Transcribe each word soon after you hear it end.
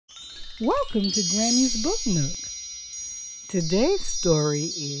Welcome to Granny's Book Nook. Today's story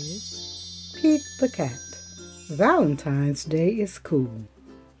is Pete the Cat. Valentine's Day is Cool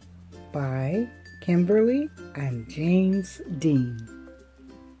by Kimberly and James Dean.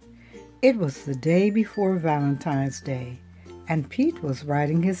 It was the day before Valentine's Day, and Pete was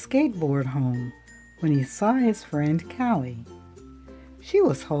riding his skateboard home when he saw his friend Callie. She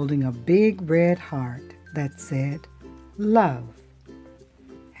was holding a big red heart that said, "Love."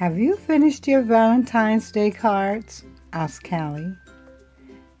 "Have you finished your Valentine's Day cards?" asked Callie.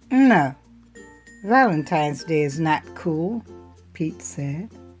 "No, Valentine's Day is not cool," Pete said.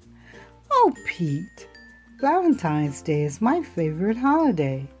 "Oh, Pete, Valentine's Day is my favorite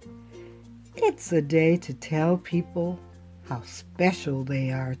holiday. It's a day to tell people how special they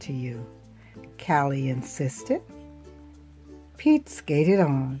are to you," Callie insisted. Pete skated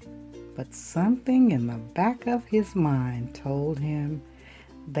on, but something in the back of his mind told him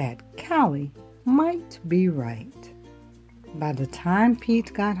that Callie might be right. By the time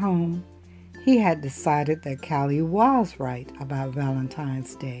Pete got home, he had decided that Callie was right about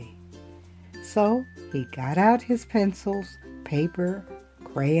Valentine's Day. So he got out his pencils, paper,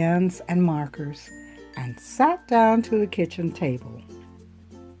 crayons, and markers and sat down to the kitchen table.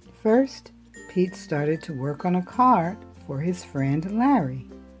 First, Pete started to work on a card for his friend Larry.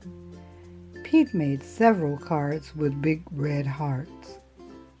 Pete made several cards with big red hearts,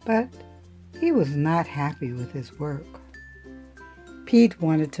 but he was not happy with his work. Pete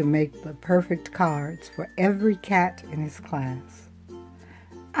wanted to make the perfect cards for every cat in his class.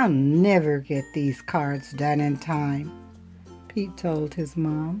 "I'll never get these cards done in time," Pete told his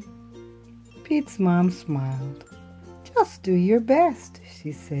mom. Pete's mom smiled. "Just do your best,"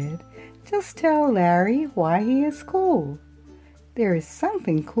 she said. "Just tell Larry why he is cool. There is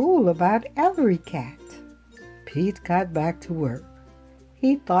something cool about every cat." Pete got back to work.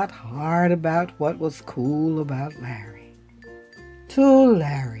 He thought hard about what was cool about Larry. "To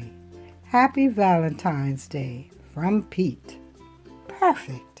Larry, Happy Valentine's Day from Pete."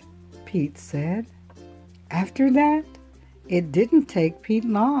 "Perfect," Pete said. After that, it didn't take Pete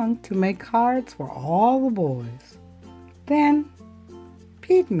long to make cards for all the boys. Then,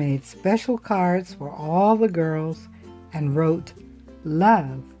 Pete made special cards for all the girls and wrote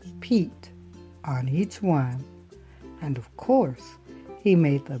 "Love, Pete" on each one. And of course, he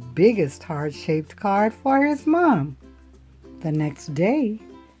made the biggest heart-shaped card for his mom. The next day,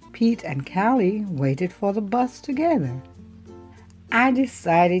 Pete and Callie waited for the bus together. "I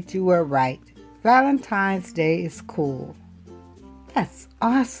decided you were right. Valentine's Day is cool." "That's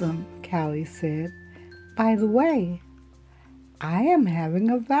awesome," Callie said. "By the way, I am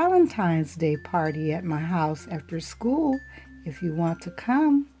having a Valentine's Day party at my house after school if you want to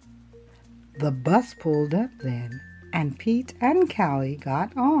come." The bus pulled up then, and Pete and Callie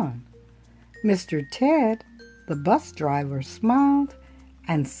got on. Mr. Ted, the bus driver, smiled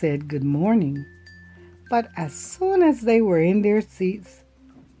and said good morning. But as soon as they were in their seats,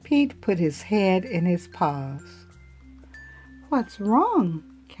 Pete put his head in his paws. "What's wrong?"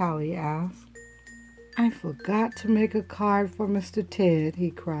 Callie asked. "I forgot to make a card for Mr. Ted," he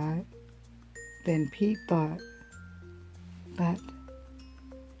cried. Then Pete thought, "But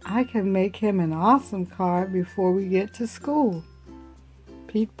I can make him an awesome card before we get to school."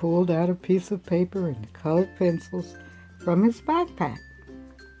 Pete pulled out a piece of paper and colored pencils from his backpack.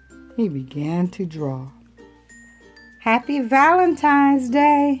 He began to draw. "Happy Valentine's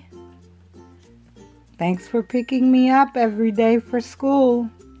Day! Thanks for picking me up every day for school,"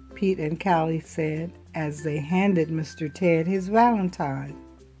 Pete and Callie said as they handed Mr. Ted his Valentine.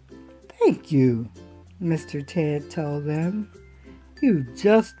 "Thank you," Mr. Ted told them. "You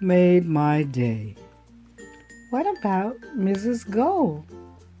just made my day." "What about Mrs. Gold,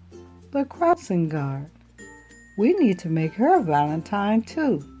 the crossing guard? We need to make her a Valentine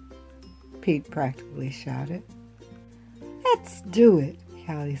too," Pete practically shouted. "Let's do it,"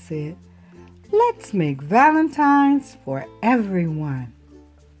 Callie said. "Let's make Valentines for everyone."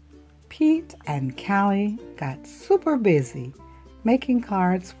 Pete and Callie got super busy making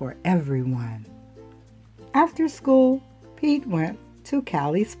cards for everyone. After school, Pete went to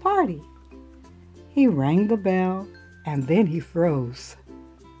Callie's party. He rang the bell and then he froze.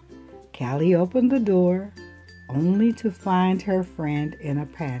 Callie opened the door only to find her friend in a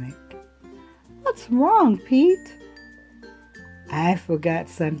panic. "What's wrong, Pete?" "I forgot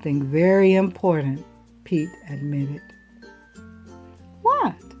something very important," Pete admitted.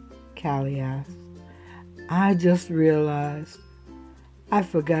 "What?" Callie asked. "I just realized I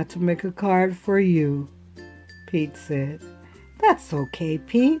forgot to make a card for you," Pete said. "That's okay,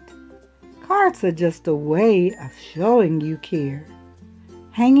 Pete. Cards are just a way of showing you care.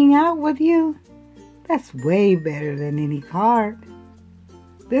 hanging out with you. That's way better than any card.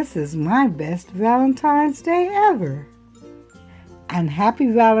 This is my best Valentine's Day ever. And happy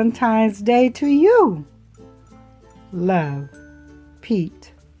Valentine's Day to you. Love,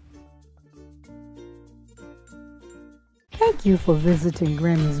 Pete. Thank you for visiting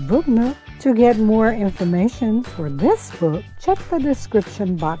Grammy's Book Nook. To get more information for this book, check the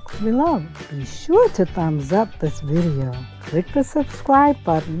description box below. Be sure to thumbs up this video. Click the subscribe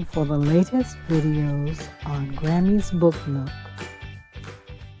button for the latest videos on Grammy's Book Nook.